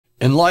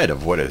In light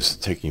of what is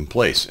taking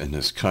place in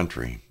this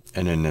country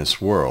and in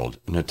this world,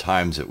 in the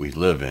times that we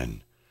live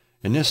in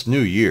this new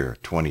year,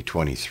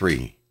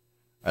 2023,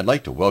 I'd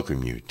like to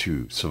welcome you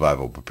to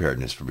Survival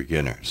Preparedness for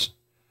Beginners.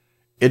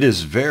 It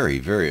is very,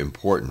 very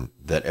important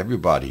that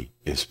everybody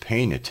is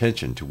paying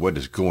attention to what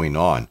is going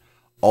on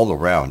all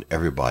around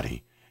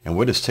everybody and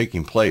what is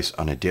taking place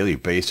on a daily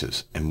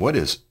basis and what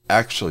is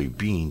actually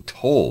being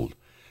told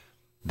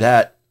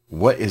that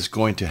what is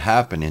going to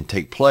happen and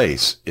take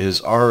place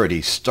is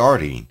already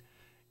starting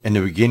in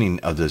the beginning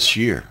of this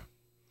year.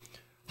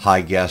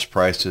 High gas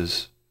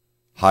prices,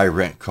 high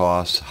rent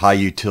costs, high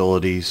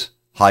utilities,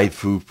 high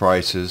food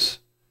prices.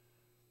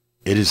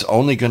 It is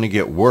only going to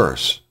get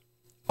worse.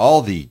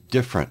 All the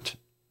different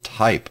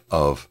type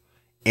of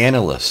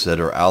analysts that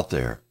are out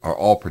there are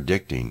all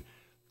predicting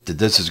that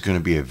this is going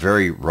to be a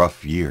very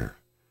rough year.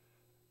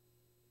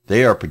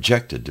 They are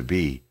projected to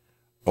be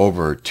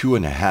over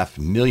 2.5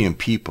 million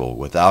people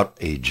without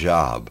a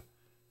job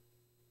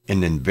in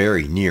the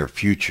very near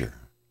future.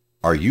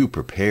 Are you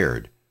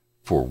prepared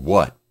for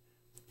what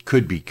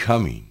could be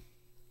coming?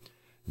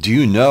 Do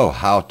you know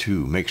how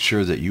to make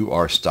sure that you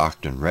are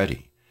stocked and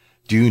ready?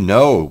 Do you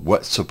know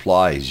what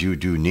supplies you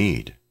do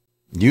need?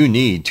 You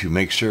need to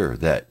make sure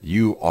that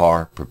you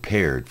are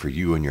prepared for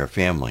you and your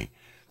family.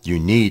 You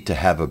need to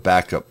have a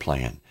backup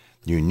plan.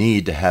 You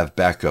need to have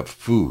backup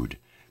food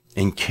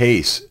in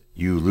case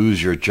you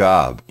lose your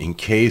job, in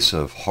case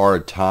of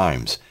hard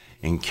times,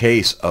 in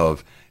case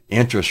of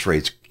interest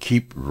rates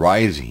keep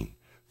rising.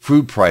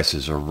 Food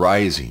prices are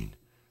rising,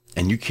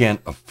 and you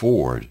can't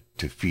afford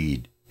to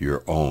feed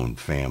your own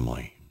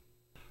family.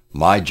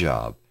 My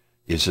job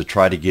is to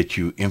try to get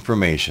you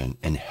information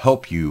and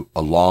help you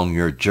along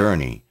your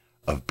journey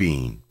of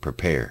being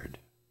prepared.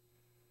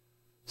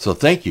 So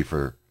thank you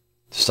for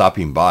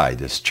stopping by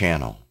this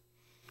channel,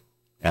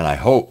 and I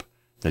hope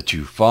that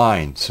you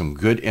find some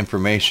good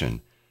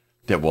information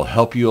that will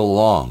help you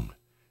along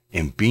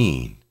in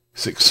being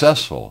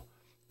successful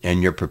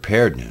in your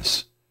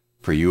preparedness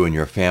for you and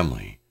your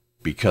family.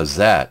 Because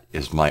that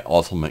is my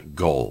ultimate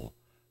goal,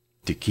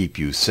 to keep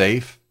you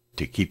safe,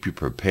 to keep you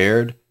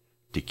prepared,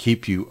 to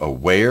keep you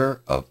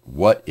aware of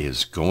what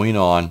is going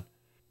on.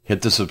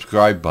 Hit the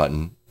subscribe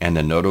button and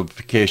the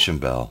notification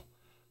bell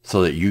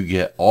so that you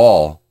get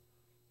all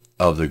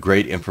of the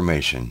great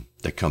information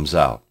that comes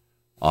out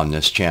on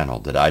this channel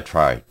that I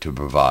try to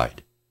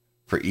provide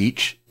for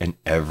each and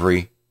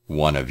every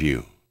one of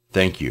you.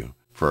 Thank you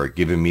for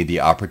giving me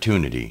the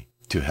opportunity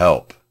to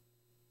help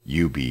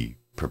you be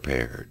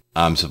prepared.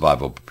 I'm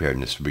Survival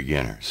Preparedness for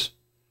Beginners.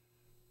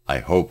 I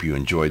hope you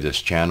enjoy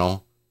this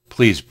channel.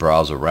 Please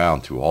browse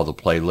around through all the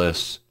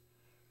playlists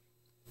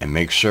and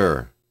make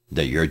sure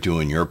that you're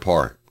doing your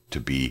part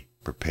to be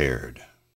prepared.